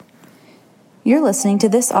You're listening to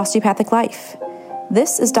This Osteopathic Life.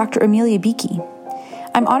 This is Dr. Amelia Beakey.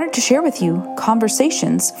 I'm honored to share with you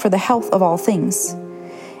conversations for the health of all things.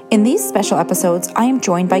 In these special episodes, I am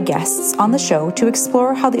joined by guests on the show to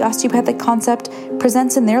explore how the osteopathic concept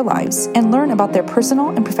presents in their lives and learn about their personal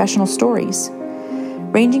and professional stories.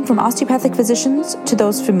 Ranging from osteopathic physicians to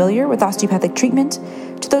those familiar with osteopathic treatment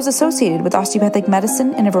to those associated with osteopathic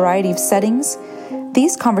medicine in a variety of settings,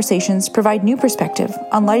 these conversations provide new perspective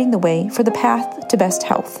on lighting the way for the path to best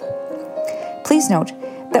health. Please note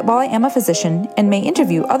that while I am a physician and may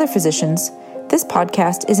interview other physicians, this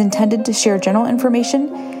podcast is intended to share general information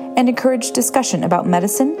and encourage discussion about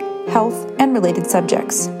medicine, health, and related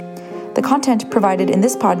subjects. The content provided in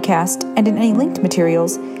this podcast and in any linked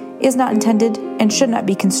materials is not intended and should not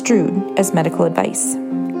be construed as medical advice.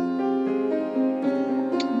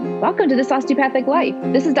 Welcome to This Osteopathic Life.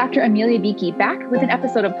 This is Dr. Amelia Beakey, back with an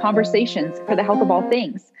episode of Conversations for the Health of All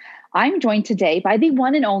Things. I'm joined today by the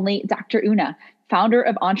one and only Dr. Una, founder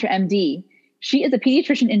of EntreMD. She is a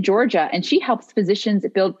pediatrician in Georgia, and she helps physicians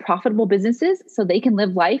build profitable businesses so they can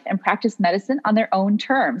live life and practice medicine on their own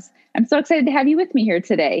terms. I'm so excited to have you with me here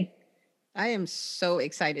today. I am so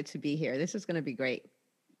excited to be here. This is going to be great.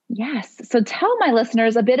 Yes. So tell my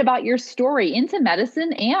listeners a bit about your story into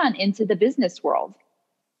medicine and into the business world.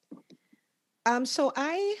 So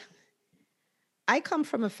I come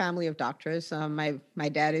from a family of doctors. My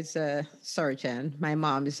dad is a surgeon. My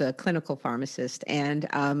mom is a clinical pharmacist. And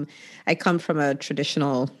I come from a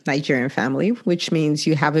traditional Nigerian family, which means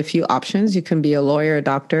you have a few options. You can be a lawyer, a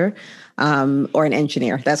doctor, or an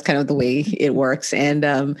engineer. That's kind of the way it works.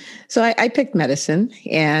 And so I picked medicine,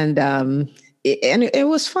 and it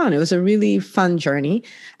was fun. It was a really fun journey.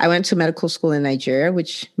 I went to medical school in Nigeria,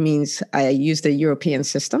 which means I used the European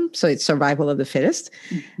system. So it's survival of the fittest.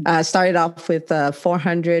 Started off with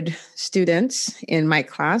 400 students in my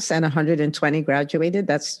class and 120 graduated.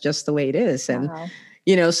 That's just the way it is. And,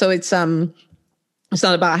 so it's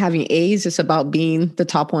not about having A's. It's about being the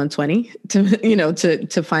top 120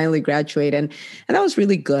 to finally graduate. And that was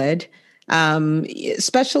really good.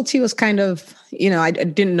 Specialty was kind of, I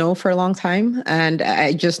didn't know for a long time, and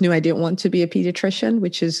I just knew I didn't want to be a pediatrician,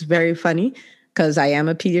 which is very funny because I am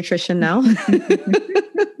a pediatrician now.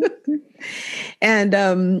 And,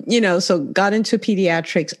 so got into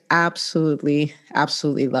pediatrics, absolutely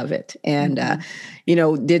love it. And,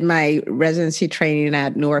 did my residency training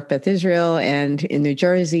at Newark Beth Israel and in New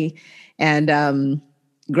Jersey, and,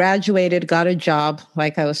 graduated, got a job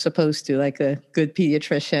like I was supposed to, like a good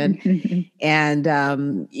pediatrician. And,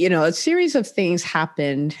 a series of things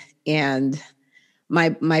happened. And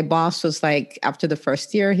my boss was like, after the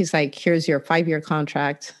first year, he's like, here's your 5-year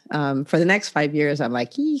contract for the next 5 years. I'm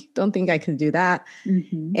like, don't think I can do that.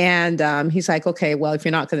 And he's like, okay, well, if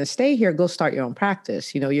you're not going to stay here, go start your own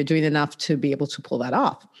practice. You're doing enough to be able to pull that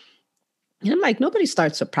off. And I'm like, nobody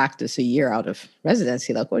starts a practice a year out of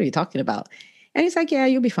residency. Like, what are you talking about? And he's like, yeah,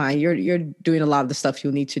 you'll be fine. You're doing a lot of the stuff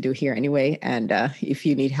you'll need to do here anyway. And if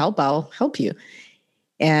you need help, I'll help you.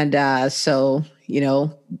 And so,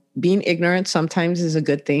 being ignorant sometimes is a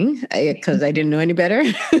good thing because I didn't know any better.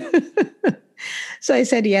 So I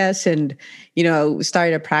said yes. And,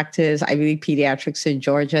 started a practice, Ivy League Pediatrics in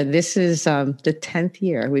Georgia. This is the 10th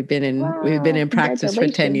year we've been in practice for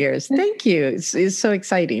 10 years. Thank you. It's so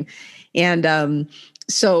exciting. And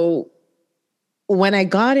so when I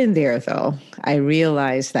got in there, though, I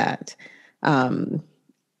realized that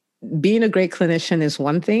being a great clinician is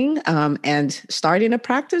one thing, and starting a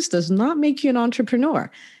practice does not make you an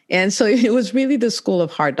entrepreneur. And so it was really the school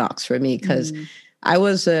of hard knocks for me because I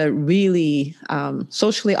was a really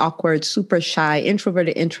socially awkward, super shy,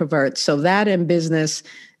 introverted introvert. So that and business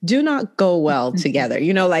do not go well together.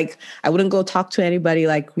 I wouldn't go talk to anybody,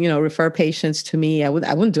 refer patients to me. I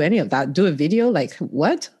wouldn't do any of that. Do a video, like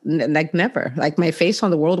what? Like never. Like my face on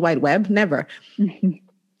the World Wide Web, never.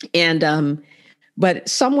 And but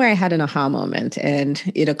somewhere I had an aha moment, and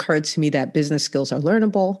it occurred to me that business skills are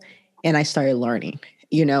learnable, and I started learning.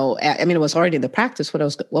 It was already in the practice. What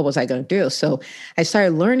was I going to do? So I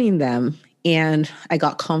started learning them. And I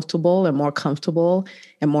got comfortable and more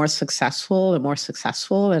successful.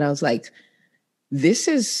 And I was like, this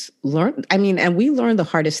is and we learn the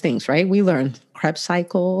hardest things, right? We learn Krebs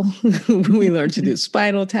cycle. We learn to do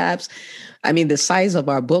spinal taps. The size of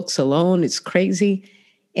our books alone, it's crazy.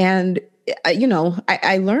 And,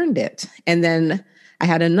 I learned it. And then I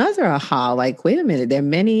had another aha, like, wait a minute, there are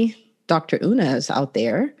many Dr. Unas out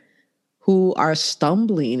there who are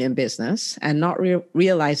stumbling in business and not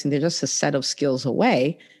realizing they're just a set of skills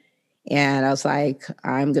away. And I was like,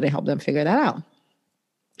 I'm going to help them figure that out.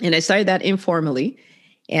 And I started that informally.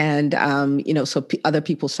 And, so other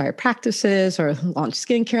people started practices or launched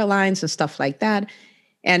skincare lines and stuff like that.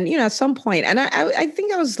 And, at some point, and I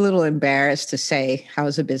think I was a little embarrassed to say I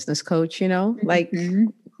was a business coach, like,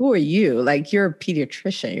 who are you? Like, you're a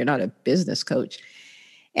pediatrician, you're not a business coach.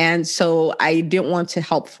 And so I didn't want to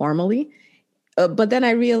help formally. But then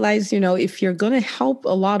I realized, if you're going to help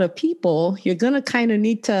a lot of people, you're going to kind of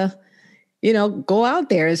need to, go out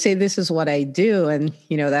there and say, this is what I do. And,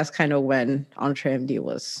 that's kind of when EntreMD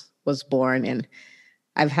was born. And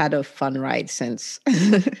I've had a fun ride since.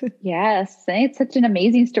 Yes. It's such an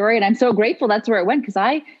amazing story. And I'm so grateful that's where it went, because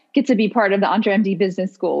I get to be part of the EntreMD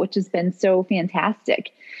Business School, which has been so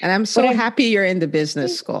fantastic. And I'm so happy you're in the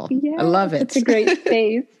business school. Yeah, I love it. It's a great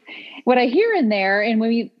space. What I hear in there, and when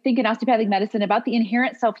we think in osteopathic medicine about the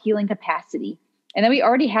inherent self-healing capacity, and then we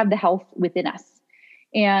already have the health within us.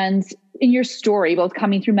 And in your story, both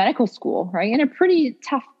coming through medical school, right, in a pretty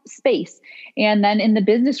tough space, and then in the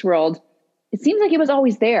business world, it seems like it was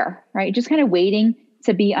always there, right? Just kind of waiting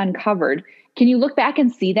to be uncovered. Can you look back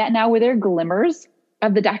and see that now? Were there glimmers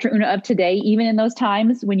of the Dr. Una of today, even in those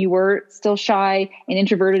times when you were still shy and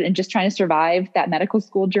introverted and just trying to survive that medical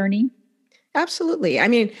school journey? Absolutely. I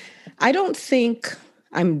mean, I don't think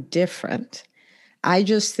I'm different. I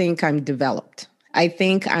just think I'm developed. I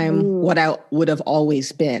think I'm what I would have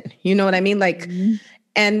always been. You know what I mean? Like,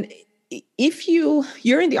 and if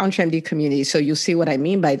you're in the EntreMD community, so you'll see what I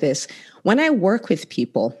mean by this. When I work with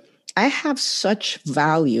people, I have such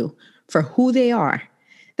value for who they are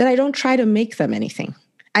that I don't try to make them anything.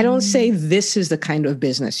 I don't say this is the kind of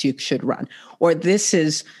business you should run, or this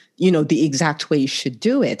is, the exact way you should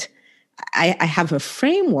do it. I have a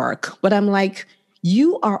framework, but I'm like,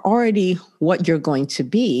 you are already what you're going to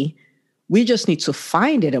be. We just need to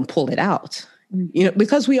find it and pull it out,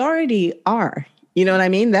 because we already are. You know what I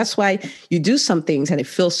mean? That's why you do some things and it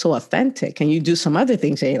feels so authentic, and you do some other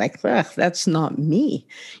things and you're like, that's not me,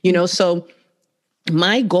 So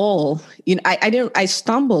my goal, I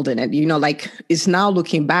stumbled in it, like it's now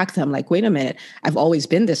looking back that I'm like, wait a minute, I've always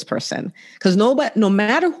been this person. Because no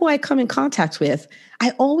matter who I come in contact with,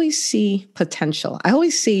 I always see potential. I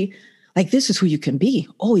always see, like, this is who you can be.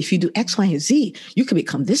 Oh, if you do X, Y, and Z, you could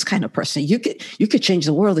become this kind of person. You could change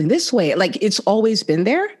the world in this way. Like, it's always been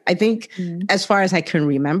there, I think, as far as I can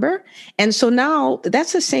remember. And so now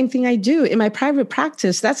that's the same thing I do in my private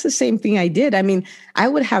practice. That's the same thing I did. I mean, I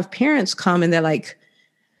would have parents come and they're like,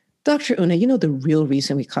 Dr. Una, the real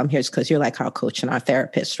reason we come here is because you're like our coach and our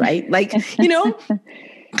therapist, right? Like,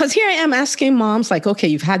 because here I am asking moms, like, okay,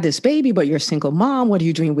 you've had this baby, but you're a single mom. What are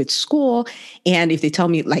you doing with school? And if they tell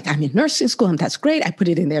me, like, I'm in nursing school, and that's great, I put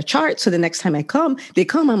it in their chart. So the next time they come,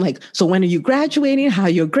 I'm like, so when are you graduating? How are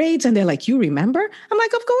your grades? And they're like, you remember? I'm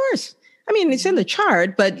like, of course. I mean, it's in the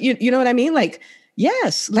chart, but you know what I mean? Like,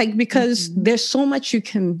 yes, like, because there's so much you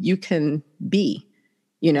can be,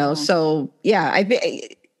 So yeah,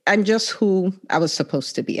 I'm just who I was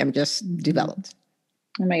supposed to be. I'm just developed.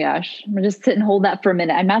 Oh my gosh. I'm going to just sit and hold that for a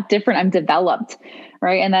minute. I'm not different. I'm developed,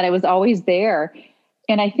 right? And that it was always there.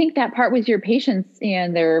 And I think that part with your patients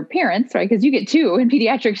and their parents, right? Because you get two in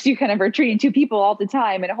pediatrics, you kind of are treating two people all the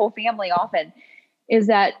time and a whole family often, is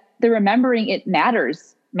that the remembering it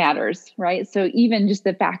matters, right? So even just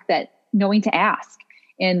the fact that knowing to ask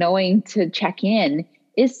and knowing to check in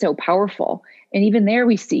is so powerful. And even there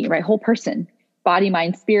we see, right? Whole person, body,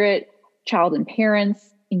 mind, spirit, child and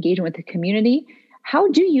parents, engagement with the community. How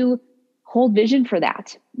do you hold vision for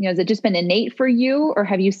that? Has it just been innate for you, or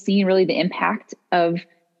have you seen really the impact of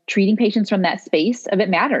treating patients from that space of it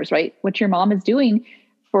matters, right? What your mom is doing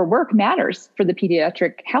for work matters for the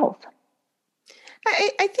pediatric health.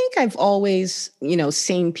 I think I've always,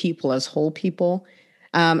 seen people as whole people.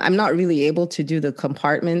 I'm not really able to do the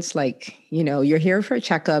compartments, like, you're here for a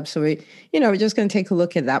checkup. So we're just going to take a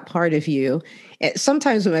look at that part of you.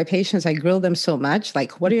 Sometimes with my patients, I grill them so much,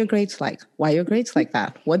 like, what are your grades like? Why are your grades like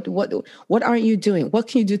that? What aren't you doing? What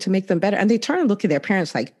can you do to make them better? And they turn and look at their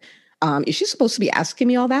parents like, is she supposed to be asking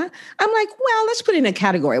me all that? I'm like, well, let's put it in a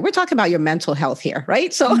category. We're talking about your mental health here,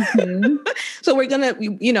 right? So, so we're going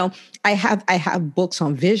to, I have books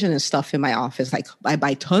on vision and stuff in my office. Like, I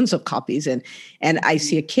buy tons of copies, and I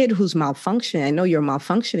see a kid who's malfunctioning. I know you're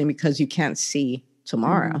malfunctioning because you can't see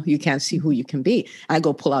tomorrow. You can't see who you can be. I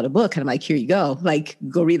go pull out a book and I'm like, here you go. Like,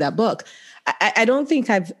 go read that book. I don't think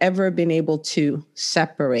I've ever been able to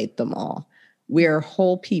separate them all. We're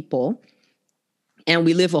whole people. And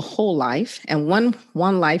we live a whole life, and one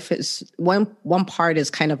life is one part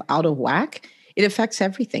is kind of out of whack. It affects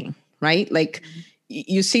everything, right? Like,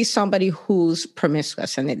 you see somebody who's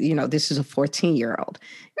promiscuous and, this is a 14-year-old.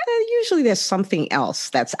 Usually there's something else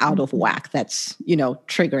that's out of whack that's,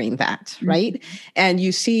 triggering that, right? And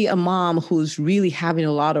you see a mom who's really having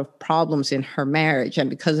a lot of problems in her marriage. And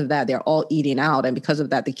because of that, they're all eating out. And because of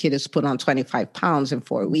that, the kid is put on 25 pounds in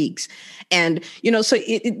 4 weeks. And, so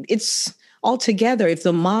it's altogether, if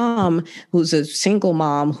the mom who's a single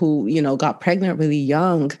mom who, got pregnant really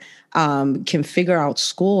young, can figure out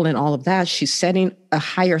school and all of that, she's setting a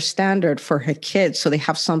higher standard for her kids. So they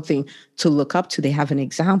have something to look up to. They have an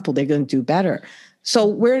example. They're going to do better. So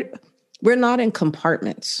we're not in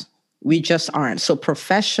compartments. We just aren't. So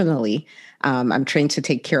professionally, I'm trained to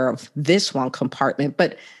take care of this one compartment,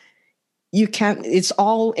 but you can't, it's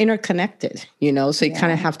all interconnected, so you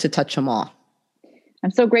kind of have to touch them all. I'm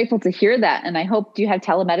so grateful to hear that. And I hope, do you have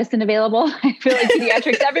telemedicine available? I feel like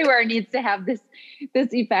pediatrics everywhere needs to have this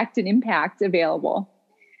effect and impact available.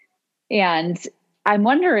 And I'm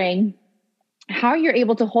wondering how you're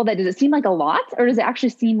able to hold that. Does it seem like a lot, or does it actually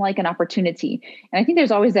seem like an opportunity? And I think there's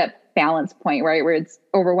always that balance point, right, where it's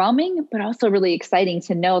overwhelming, but also really exciting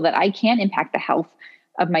to know that I can impact the health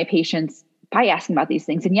of my patients by asking about these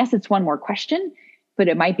things. And yes, it's one more question, but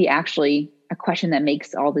it might be actually a question that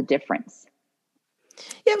makes all the difference.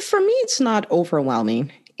 Yeah, for me, it's not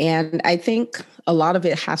overwhelming. And I think a lot of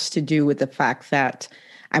it has to do with the fact that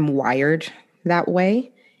I'm wired that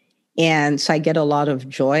way. And so I get a lot of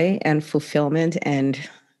joy and fulfillment and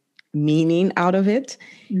meaning out of it.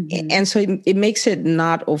 And so it makes it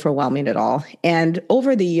not overwhelming at all. And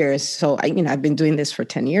over the years, so I've been doing this for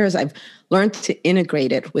 10 years, I've learned to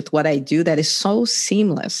integrate it with what I do that is so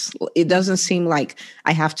seamless. It doesn't seem like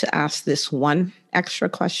I have to ask this one extra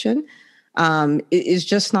question. Is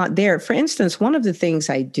just not there. For instance, one of the things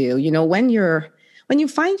I do, when you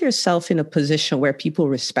find yourself in a position where people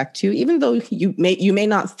respect you, even though you may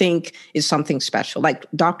not think is something special, like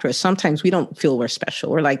doctors, sometimes we don't feel we're special.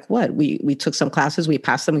 We're like, what? We took some classes, we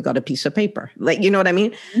passed them, we got a piece of paper. Like, you know what I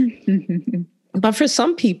mean? But for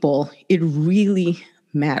some people, it really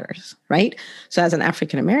matters, right? So as an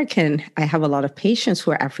African-American, I have a lot of patients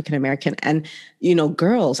who are African-American and,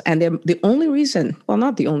 girls. And they're the only reason, well,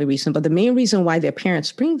 not the only reason, but the main reason why their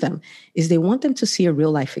parents bring them is they want them to see a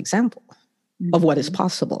real life example of what is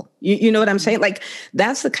possible. You know what I'm saying? Like,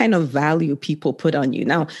 that's the kind of value people put on you.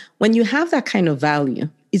 Now, when you have that kind of value,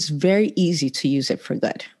 it's very easy to use it for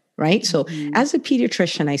good, right? So as a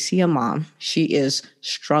pediatrician, I see a mom, she is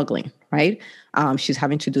struggling, right? She's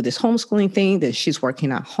having to do this homeschooling thing, that she's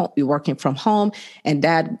working from home, and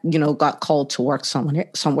dad, got called to work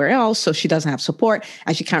somewhere else. So she doesn't have support,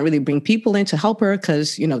 and she can't really bring people in to help her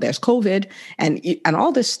because, there's COVID and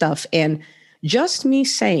all this stuff. And just me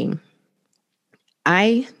saying,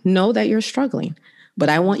 I know that you're struggling, but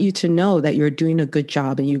I want you to know that you're doing a good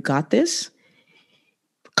job and you got this.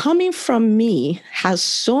 Coming from me has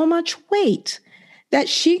so much weight that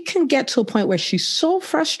she can get to a point where she's so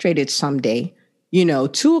frustrated someday,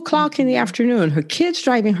 2:00 in the afternoon, her kid's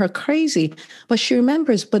driving her crazy, but she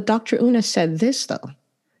remembers, but Dr. Una said this though.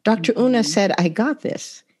 Dr. Una said, I got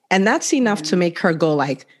this. And that's enough to make her go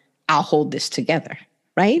like, I'll hold this together.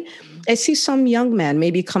 Right? I see some young man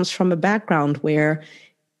maybe comes from a background where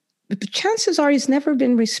the chances are he's never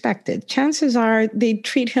been respected. Chances are they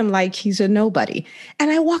treat him like he's a nobody.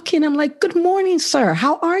 And I walk in, I'm like, good morning, sir.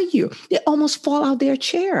 How are you? They almost fall out their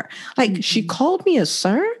chair. Like, she called me a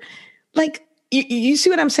sir? Like, you see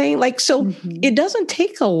what I'm saying? Like, so it doesn't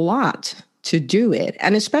take a lot to do it.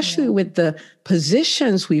 And especially with the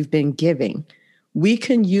positions we've been giving, we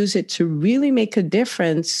can use it to really make a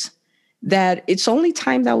difference that it's only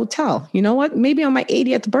time that will tell. You know what? Maybe on my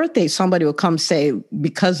 80th birthday, somebody will come say,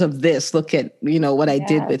 because of this, look at, what I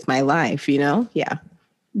did with my life, Yeah.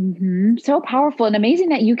 So powerful and amazing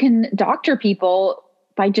that you can doctor people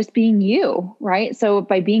by just being you, right? So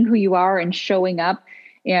by being who you are and showing up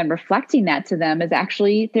and reflecting that to them is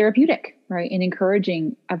actually therapeutic, right? And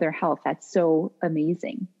encouraging of their health. That's so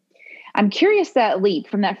amazing. I'm curious that leap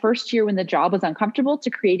from that first year when the job was uncomfortable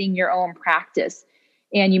to creating your own practice.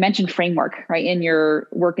 And you mentioned framework, right, in your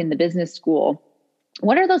work in the business school.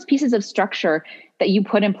 What are those pieces of structure that you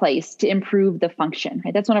put in place to improve the function?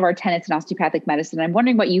 Right? That's one of our tenets in osteopathic medicine. I'm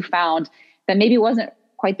wondering what you found that maybe wasn't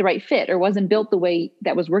quite the right fit or wasn't built the way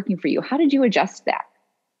that was working for you. How did you adjust that?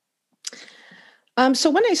 So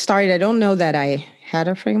when I started, I don't know that I had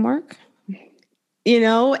a framework.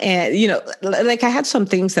 Like I had some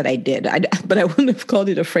things that I did, but I wouldn't have called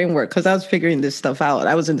it a framework because I was figuring this stuff out.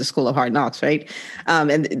 I was in the School of Hard Knocks, right?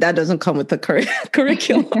 And that doesn't come with the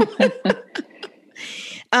curriculum.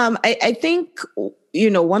 I think,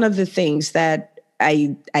 one of the things that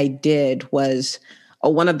I did was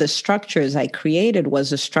one of the structures I created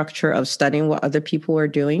was a structure of studying what other people were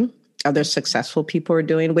doing, other successful people are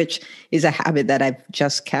doing, which is a habit that I've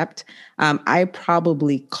just kept. I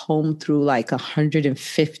probably comb through like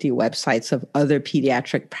 150 websites of other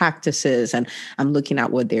pediatric practices, and I'm looking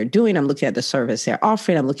at what they're doing. I'm looking at the service they're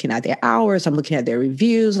offering. I'm looking at their hours. I'm looking at their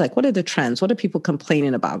reviews. Like, what are the trends? What are people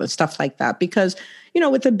complaining about and stuff like that? Because,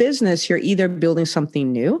 with a business, you're either building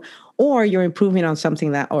something new or you're improving on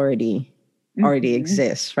something that already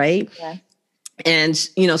exists, right? Yeah. And,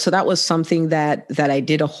 so that was something that I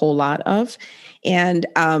did a whole lot of. And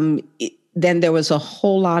then there was a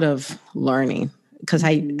whole lot of learning because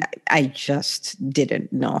I just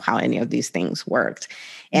didn't know how any of these things worked.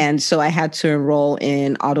 And so I had to enroll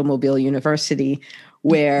in Automobile University,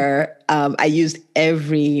 where I used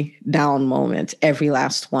every down moment, every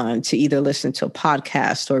last one, to either listen to a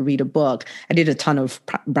podcast or read a book. I did a ton of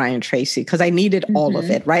Brian Tracy because I needed all of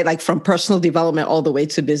it, right? Like from personal development all the way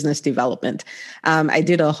to business development. I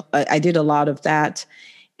did a lot of that.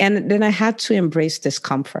 And then I had to embrace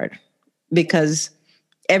discomfort because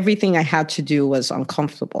everything I had to do was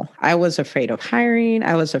uncomfortable. I was afraid of hiring.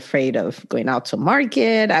 I was afraid of going out to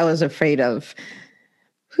market. I was afraid of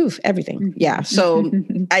everything. Yeah. So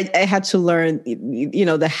I had to learn,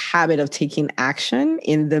 the habit of taking action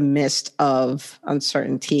in the midst of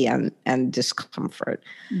uncertainty and discomfort.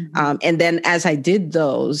 And then as I did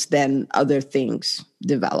those, then other things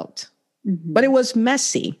developed. But it was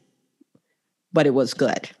messy, but it was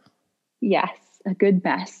good. Yes. A good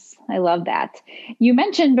mess. I love that. You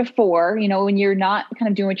mentioned before, when you're not kind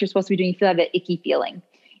of doing what you're supposed to be doing, you feel that icky feeling.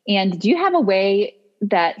 And do you have a way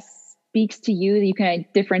that speaks to you that you can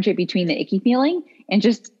differentiate between the icky feeling and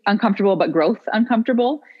just uncomfortable, but growth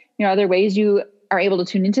uncomfortable? Are there ways you are able to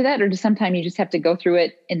tune into that, or just sometimes you just have to go through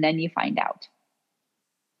it and then you find out?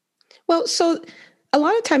 Well, so a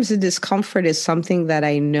lot of times the discomfort is something that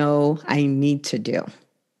I know I need to do,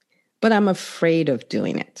 but I'm afraid of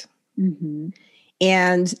doing it.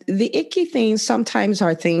 And the icky things sometimes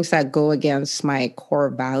are things that go against my core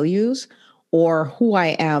values or who I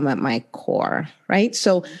am at my core, right?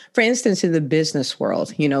 So for instance, in the business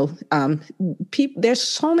world, there's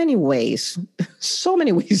so many ways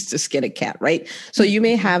to skin a cat, right? So you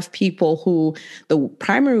may have people who the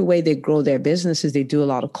primary way they grow their business is they do a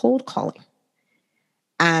lot of cold calling.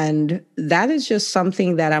 And that is just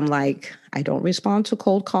something that I'm like, I don't respond to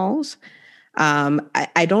cold calls.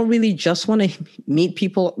 I don't really just want to meet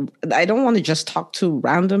people. I don't want to just talk to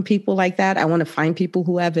random people like that. I want to find people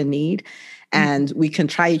who have a need and we can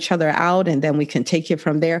try each other out and then we can take it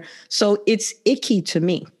from there. So it's icky to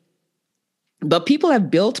me. But people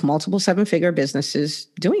have built multiple 7-figure businesses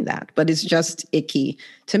doing that, but it's just icky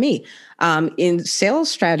to me. In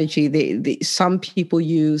sales strategy, some people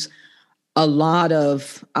use a lot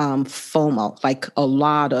of FOMO,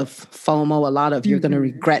 a lot of you're going to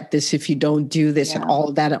regret this if you don't do this and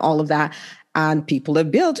all of that. And people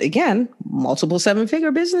have built, again, multiple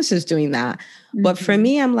 7-figure businesses doing that. But for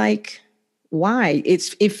me, I'm like, why?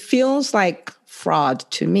 It feels like fraud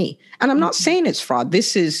to me. And I'm not saying it's fraud.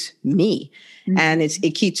 This is me. And it's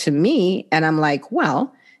icky to me. And I'm like,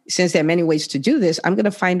 well, since there are many ways to do this, I'm going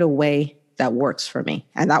to find a way that works for me.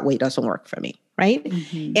 And that way doesn't work for me. Right.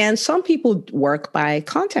 And some people work by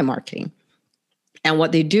content marketing. And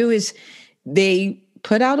what they do is they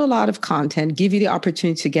put out a lot of content, give you the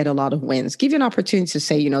opportunity to get a lot of wins, give you an opportunity to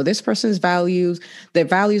say, this person's values, their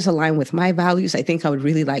values align with my values. I think I would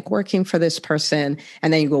really like working for this person.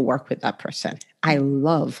 And then you go work with that person. I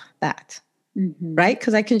love that. Right?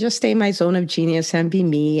 Because I can just stay in my zone of genius and be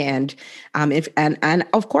me. And and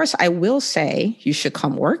of course, I will say you should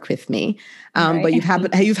come work with me. Right. But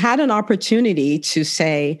you've had an opportunity to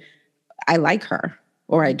say, I like her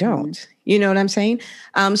or I don't. You know what I'm saying?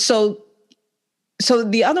 So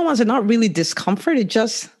the other ones are not really discomfort. It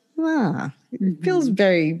just it feels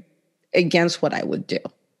very against what I would do.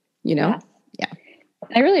 Yeah.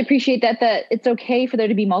 I really appreciate that it's okay for there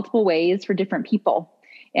to be multiple ways for different people.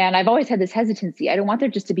 And I've always had this hesitancy. I don't want there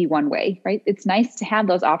just to be one way, right? It's nice to have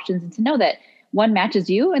those options and to know that one matches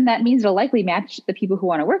you, and that means it'll likely match the people who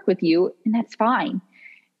want to work with you, and that's fine.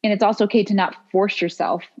 And it's also okay to not force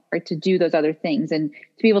yourself, right, to do those other things and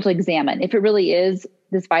to be able to examine. If it really is,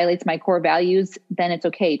 this violates my core values, then it's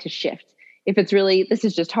okay to shift. If it's really, this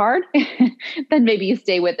is just hard, then maybe you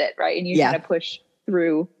stay with it, right? And you kind of push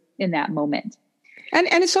through in that moment. And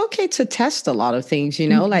it's okay to test a lot of things,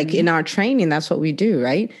 like in our training, that's what we do,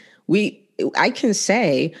 right? I can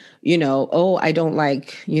say, I don't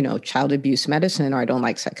like, child abuse medicine, or I don't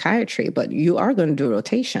like psychiatry, but you are going to do a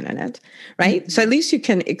rotation in it, right? So at least you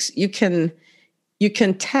can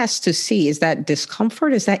test to see, is that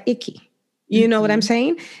discomfort? Is that icky? You know what I'm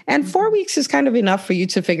saying? And 4 weeks is kind of enough for you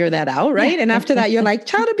to figure that out, right? And after that, you're like,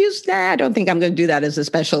 child abuse, I don't think I'm going to do that as a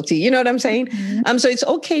specialty. You know what I'm saying? So it's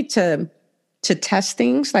okay to test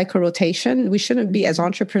things like a rotation. We shouldn't be, as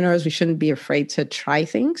entrepreneurs, we shouldn't be afraid to try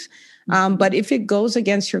things. But if it goes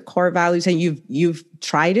against your core values and you've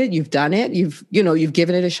tried it, you've done it, you've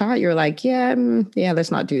given it a shot, you're like, yeah,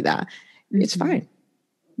 let's not do that. It's fine.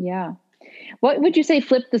 Yeah. What would you say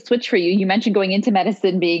flipped the switch for you? You mentioned going into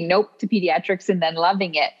medicine, being nope to pediatrics and then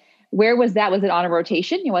loving it. Where was that? Was it on a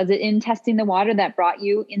rotation? Was it in testing the water that brought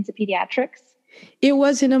you into pediatrics? It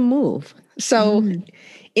was in a move. So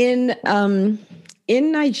in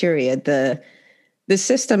Nigeria, the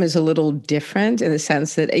system is a little different in the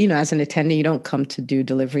sense that, as an attending, you don't come to do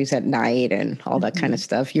deliveries at night and all that kind of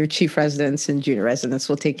stuff. Your chief residents and junior residents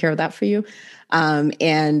will take care of that for you.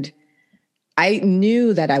 And I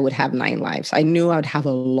knew that I would have 9 lives. I knew I would have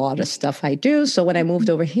a lot of stuff I do. So when I moved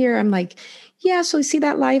over here, I'm like, yeah, so you see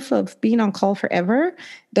that life of being on call forever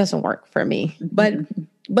doesn't work for me. But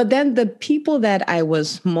then the people that I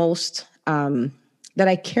was most, that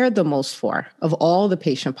I cared the most for of all the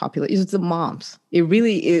patient population is the moms. It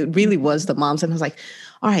really was the moms. And I was like,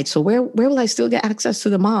 all right, so where will I still get access to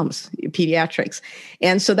the moms, pediatrics?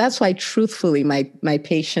 And so that's why, truthfully, my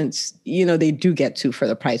patients, they do get 2 for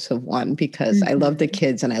the price of 1 because I love the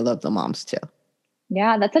kids and I love the moms too.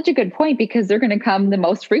 Yeah, that's such a good point because they're going to come the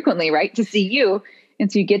most frequently, right, to see you.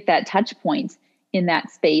 And so you get that touch point in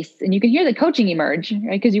that space. And you can hear the coaching emerge,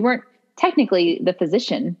 right? Because you weren't technically the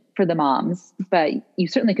physician for the moms, but you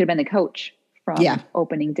certainly could have been the coach from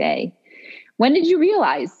opening day. When did you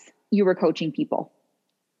realize you were coaching people?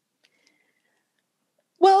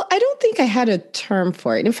 Well, I don't think I had a term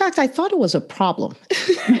for it. In fact, I thought it was a problem,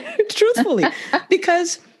 truthfully,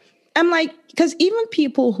 because even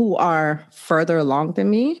people who are further along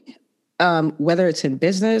than me, whether it's in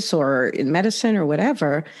business or in medicine or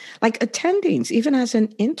whatever, like attendings, even as an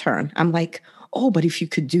intern, I'm like, oh, but if you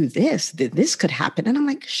could do this, then this could happen. And I'm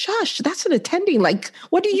like, shush, that's an attending. Like,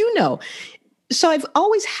 what do you know? So I've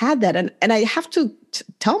always had that. And I have to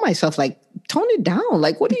tell myself, like, tone it down.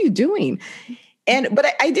 Like, what are you doing? But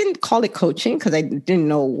I didn't call it coaching because I didn't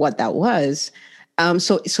know what that was.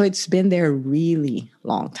 So it's been there a really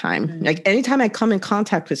long time. Like anytime I come in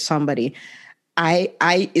contact with somebody,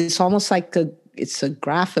 it's almost like it's a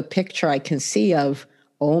graph, a picture I can see of,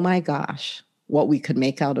 oh my gosh, what we could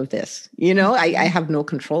make out of this. I have no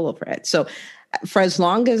control over it. So for as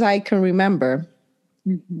long as I can remember,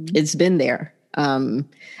 it's been there.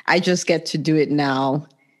 I just get to do it now.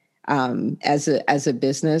 As a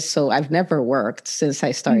business. So I've never worked since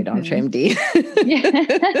I started EntreMD.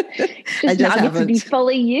 I just now get to be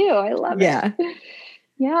fully you. I love it.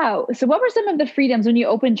 Yeah. So what were some of the freedoms when you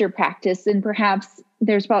opened your practice? And perhaps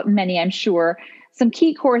there's about many, I'm sure, some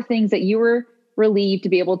key core things that you were relieved to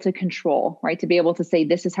be able to control, right? To be able to say,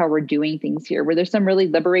 this is how we're doing things here. Were there some really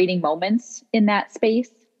liberating moments in that space?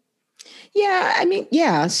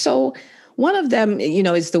 Yeah. So one of them,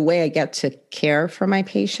 is the way I get to care for my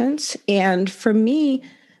patients. And for me,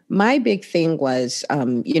 my big thing was,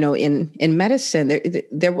 in medicine,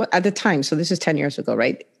 there was at the time, so this is 10 years ago,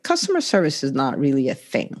 right? Customer service is not really a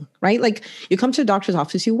thing, right? Like you come to the doctor's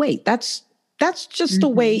office, you wait. That's just the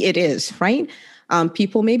way it is, right?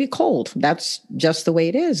 People may be cold. That's just the way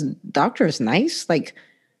it is. Doctor is nice. Like,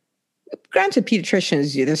 granted,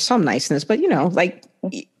 pediatricians, there's some niceness, but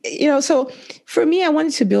so for me, I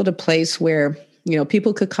wanted to build a place where,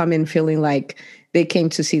 people could come in feeling like they came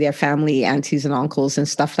to see their family, aunties and uncles and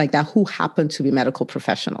stuff like that, who happen to be medical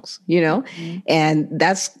professionals, and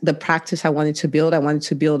that's the practice I wanted to build. I wanted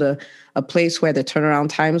to build a place where the turnaround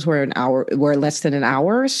times were less than an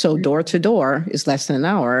hour. So door to door is less than an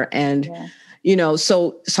hour. And,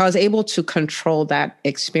 so I was able to control that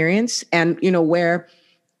experience and, where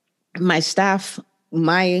my staff,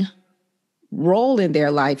 my role in their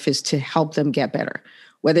life is to help them get better.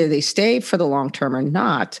 Whether they stay for the long term or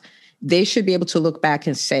not, they should be able to look back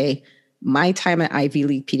and say, my time at Ivy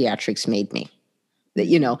League Pediatrics made me,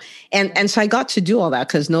 and so I got to do all that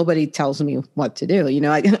because nobody tells me what to do.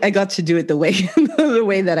 I got to do it the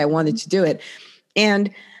way that I wanted to do it.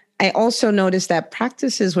 And I also noticed that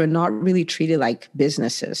practices were not really treated like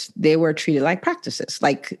businesses. They were treated like practices.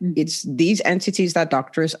 Like it's these entities that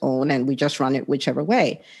doctors own and we just run it whichever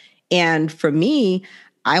way. And for me,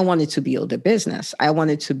 I wanted to build a business. I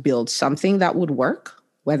wanted to build something that would work,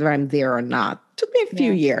 whether I'm there or not. It took me a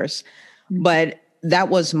few years, but that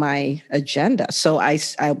was my agenda. So I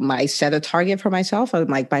set a target for myself. I'm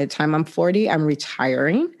like, by the time I'm 40, I'm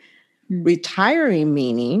retiring. Retiring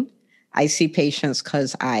meaning I see patients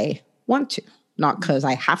because I want to, not because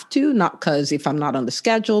I have to, not because if I'm not on the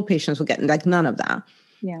schedule, patients will get, like, none of that.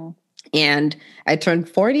 Yeah. And I turned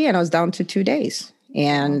 40 and I was down to 2 days.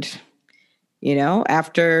 And,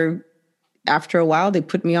 after a while, they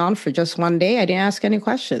put me on for just 1 day. I didn't ask any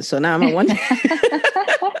questions. So now I'm at 1 day.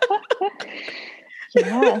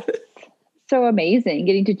 Yes. So amazing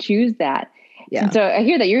getting to choose that. Yeah. And so I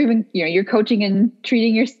hear that you're even, you're coaching and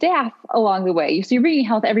treating your staff along the way. So you're bringing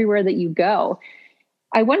health everywhere that you go.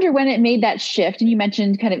 I wonder when it made that shift. And you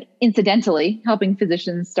mentioned kind of incidentally helping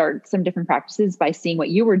physicians start some different practices by seeing what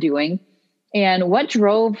you were doing, and what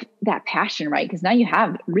drove that passion, right? Because now you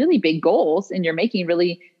have really big goals and you're making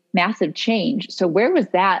really massive change. So where was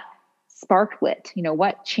that spark lit?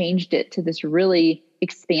 What changed it to this really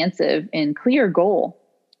expansive and clear goal?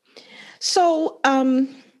 So,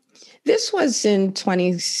 this was in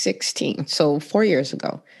 2016. So 4 years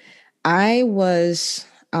ago, I was,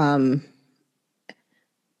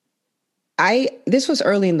 this was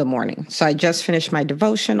early in the morning. So I just finished my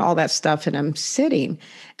devotion, all that stuff. And I'm sitting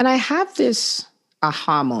and I have this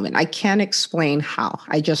aha moment. I can't explain how.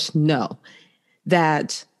 I just know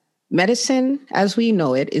that medicine as we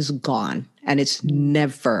know it is gone and it's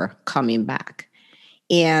never coming back.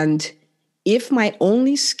 And if my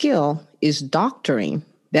only skill is doctoring,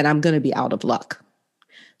 then I'm going to be out of luck.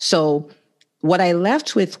 So what I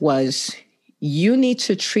left with was, you need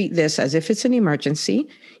to treat this as if it's an emergency.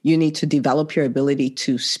 You need to develop your ability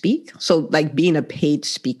to speak. So like being a paid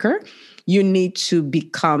speaker, you need to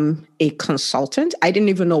become a consultant. I didn't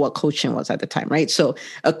even know what coaching was at the time, right? So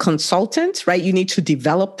a consultant, right? You need to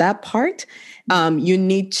develop that part. You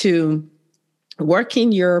need to work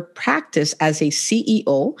in your practice as a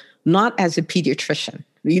CEO, not as a pediatrician.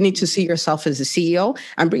 You need to see yourself as a CEO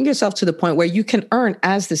and bring yourself to the point where you can earn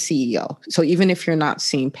as the CEO. So even if you're not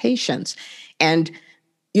seeing patients, and,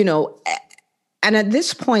 and at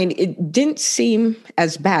this point, it didn't seem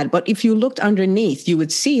as bad. But if you looked underneath, you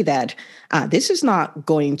would see that this is not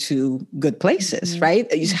going to good places, right?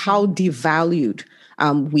 It's how devalued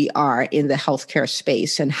we are in the healthcare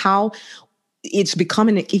space and how it's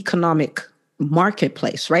becoming an economic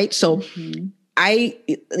marketplace, right? So I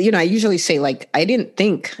usually say, like, I didn't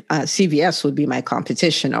think CVS would be my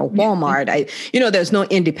competition or Walmart. There's no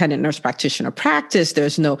independent nurse practitioner practice.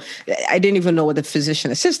 I didn't even know what the physician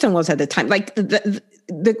assistant was at the time. Like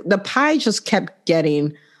the pie just kept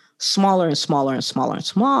getting smaller and smaller and smaller and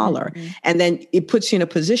smaller. And then it puts you in a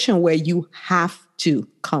position where you have to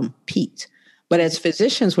compete. But as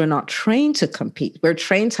physicians, we're not trained to compete. We're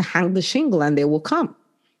trained to hang the shingle and they will come.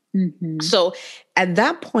 So at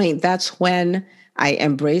that point, that's when I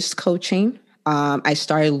embraced coaching. I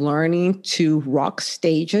started learning to rock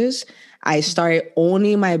stages. I started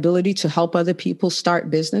owning my ability to help other people start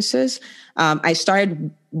businesses. I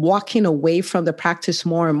started walking away from the practice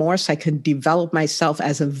more and more so I could develop myself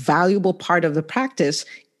as a valuable part of the practice,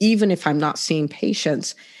 even if I'm not seeing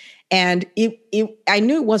patients. And I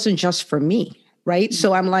knew it wasn't just for me, right?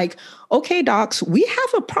 So I'm like, okay, docs, we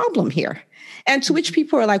have a problem here. And to which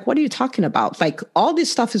people are like, what are you talking about? Like, all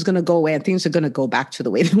this stuff is going to go away and things are going to go back to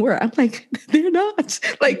the way they were. I'm like, they're not.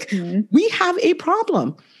 Like, we have a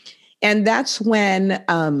problem. And that's when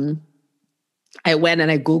I went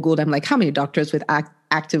and I Googled, I'm like, how many doctors with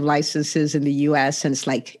active licenses in the US? And it's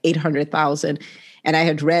like 800,000. And I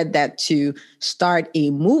had read that to start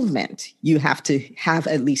a movement, you have to have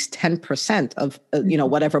at least 10% of,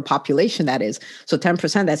 whatever population that is. So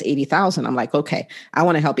 10%, that's 80,000. I'm like, okay, I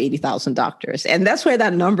want to help 80,000 doctors. And that's where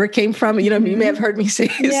that number came from. You may have heard me say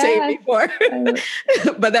it before,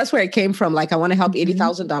 but that's where it came from. Like, I want to help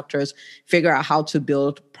 80,000 doctors figure out how to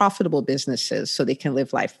build profitable businesses so they can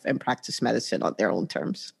live life and practice medicine on their own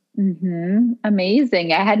terms.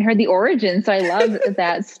 Amazing. I hadn't heard the origin, so I love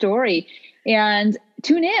that story. And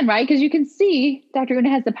tune in, right? Because you can see Dr. Una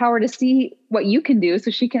has the power to see what you can do. So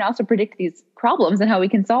she can also predict these problems and how we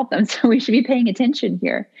can solve them. So we should be paying attention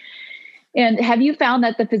here. And have you found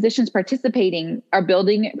that the physicians participating are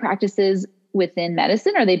building practices within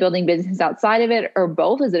medicine? Are they building businesses outside of it, or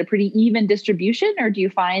both? Is it a pretty even distribution, or do you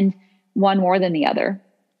find one more than the other?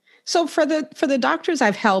 So for the doctors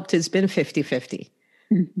I've helped, it's been 50-50.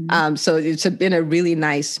 So it's been a really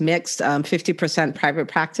nice mix, 50% private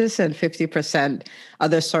practice and 50%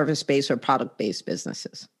 other service-based or product-based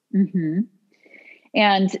businesses.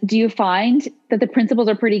 And do you find that the principles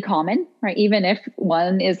are pretty common, right? Even if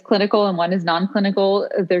one is clinical and one is non-clinical,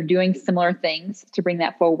 they're doing similar things to bring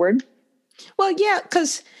that forward? Well, yeah,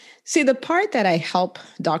 because see, the part that I help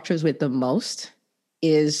doctors with the most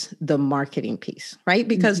is the marketing piece, right?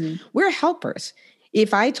 Because we're helpers.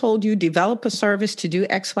 If I told you develop a service to do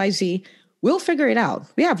XYZ, we'll figure it out.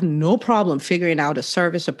 We have no problem figuring out a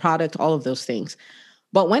service, a product, all of those things.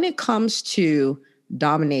 But when it comes to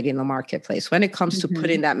dominating the marketplace, when it comes to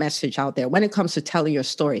putting that message out there, when it comes to telling your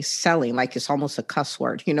story, selling, like it's almost a cuss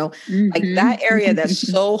word, like that area that's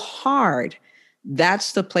so hard,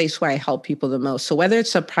 that's the place where I help people the most. So whether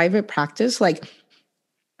it's a private practice, like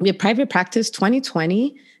with private practice,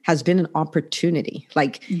 2020 has been an opportunity.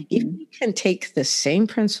 Like if you can take the same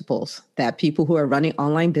principles that people who are running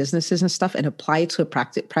online businesses and stuff and apply it to a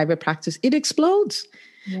private practice, it explodes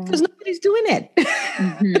because nobody's doing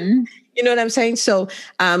it. You know what I'm saying? So,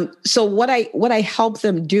 so what I help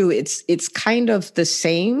them do, it's kind of the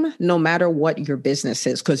same no matter what your business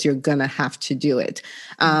is, because you're gonna have to do it.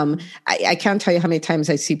 I can't tell you how many times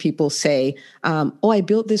I see people say, "Oh, I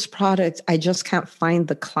built this product, I just can't find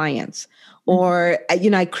the clients." Or,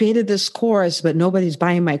 I created this course, but nobody's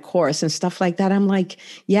buying my course and stuff like that. I'm like,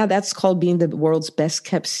 yeah, that's called being the world's best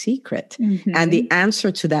kept secret. And the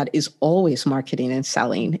answer to that is always marketing and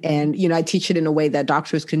selling. And, I teach it in a way that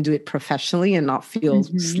doctors can do it professionally and not feel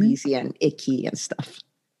sleazy and icky and stuff.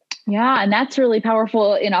 Yeah. And that's really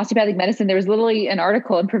powerful in osteopathic medicine. There was literally an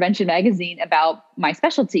article in Prevention Magazine about my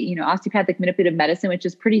specialty, osteopathic manipulative medicine, which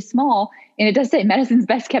is pretty small. And it does say medicine's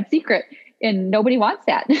best kept secret. And nobody wants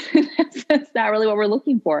that. That's not really what we're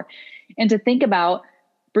looking for. And to think about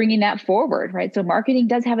bringing that forward, right? So marketing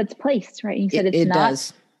does have its place, right? You said it's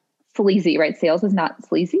not sleazy, right? Sales is not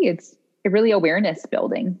sleazy. It's really awareness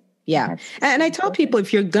building. Yeah. And I tell people,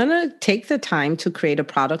 if you're going to take the time to create a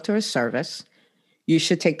product or a service, you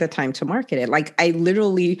should take the time to market it. Like I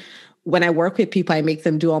literally, when I work with people, I make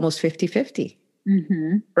them do almost 50-50.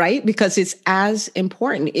 Right? Because it's as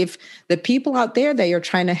important. If the people out there that you're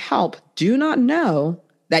trying to help do not know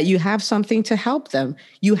that you have something to help them,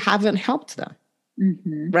 you haven't helped them.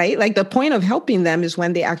 Right? Like the point of helping them is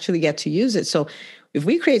when they actually get to use it. So if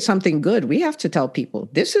we create something good, we have to tell people,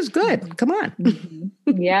 this is good. Come on.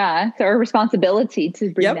 Yeah. It's our responsibility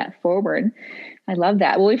to bring that forward. I love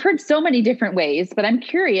that. Well, we've heard so many different ways, but I'm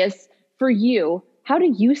curious for you, how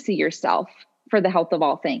do you see yourself for the health of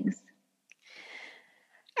all things?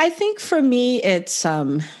 I think for me, it's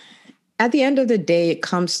at the end of the day, it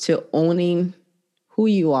comes to owning who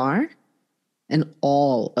you are and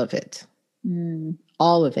all of it.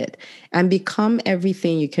 All of it. And become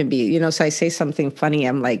everything you can be. So I say something funny.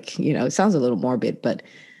 I'm like, it sounds a little morbid, but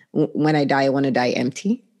when I die, I want to die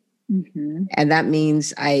empty. And that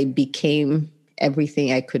means I became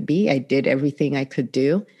everything I could be. I did everything I could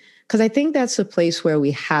do. Because I think that's a place where we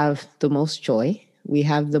have the most joy. We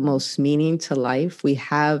have the most meaning to life. We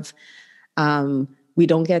have, we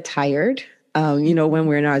don't get tired. When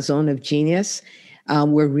we're in our zone of genius,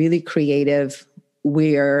 we're really creative.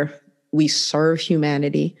 We serve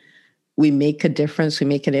humanity. We make a difference. We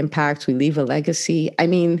make an impact. We leave a legacy. I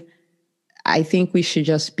mean, I think we should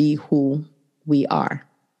just be who we are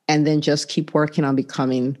and then just keep working on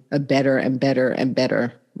becoming a better and better and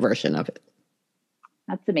better version of it.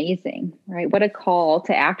 That's amazing, right? What a call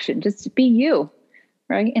to action. Just be you.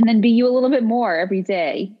 Right. And then be you a little bit more every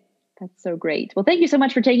day. That's so great. Well, thank you so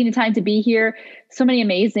much for taking the time to be here. So many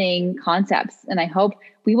amazing concepts. And I hope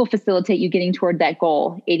we will facilitate you getting toward that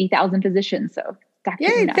goal, 80,000 physicians. So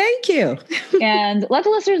Dr. Una. Thank you. And let the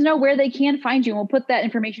listeners know where they can find you. And we'll put that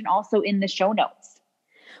information also in the show notes.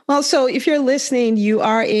 Well, so if you're listening, you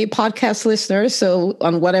are a podcast listener. So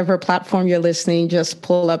on whatever platform you're listening, just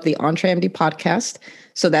pull up the EntreMD podcast.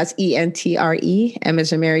 So that's ENTRE, M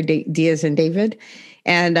as in Mary, D as in David.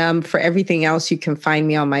 And for everything else, you can find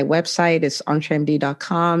me on my website. It's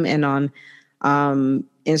entremd.com. And on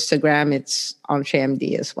Instagram, it's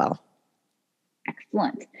entremd as well.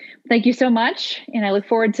 Excellent. Thank you so much. And I look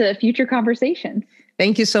forward to future conversations.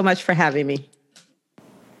 Thank you so much for having me.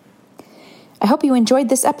 I hope you enjoyed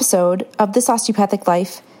this episode of This Osteopathic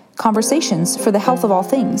Life, Conversations for the Health of All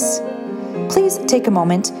Things. Please take a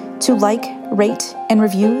moment to like, rate, and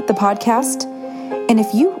review the podcast. And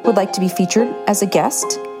if you would like to be featured as a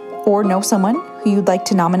guest or know someone who you'd like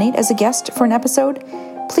to nominate as a guest for an episode,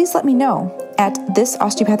 please let me know at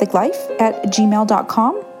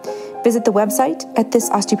thisosteopathiclife@gmail.com. Visit the website at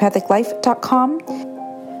thisosteopathiclife.com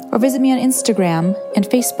or visit me on Instagram and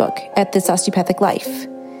Facebook at This Osteopathic Life.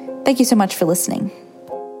 Thank you so much for listening.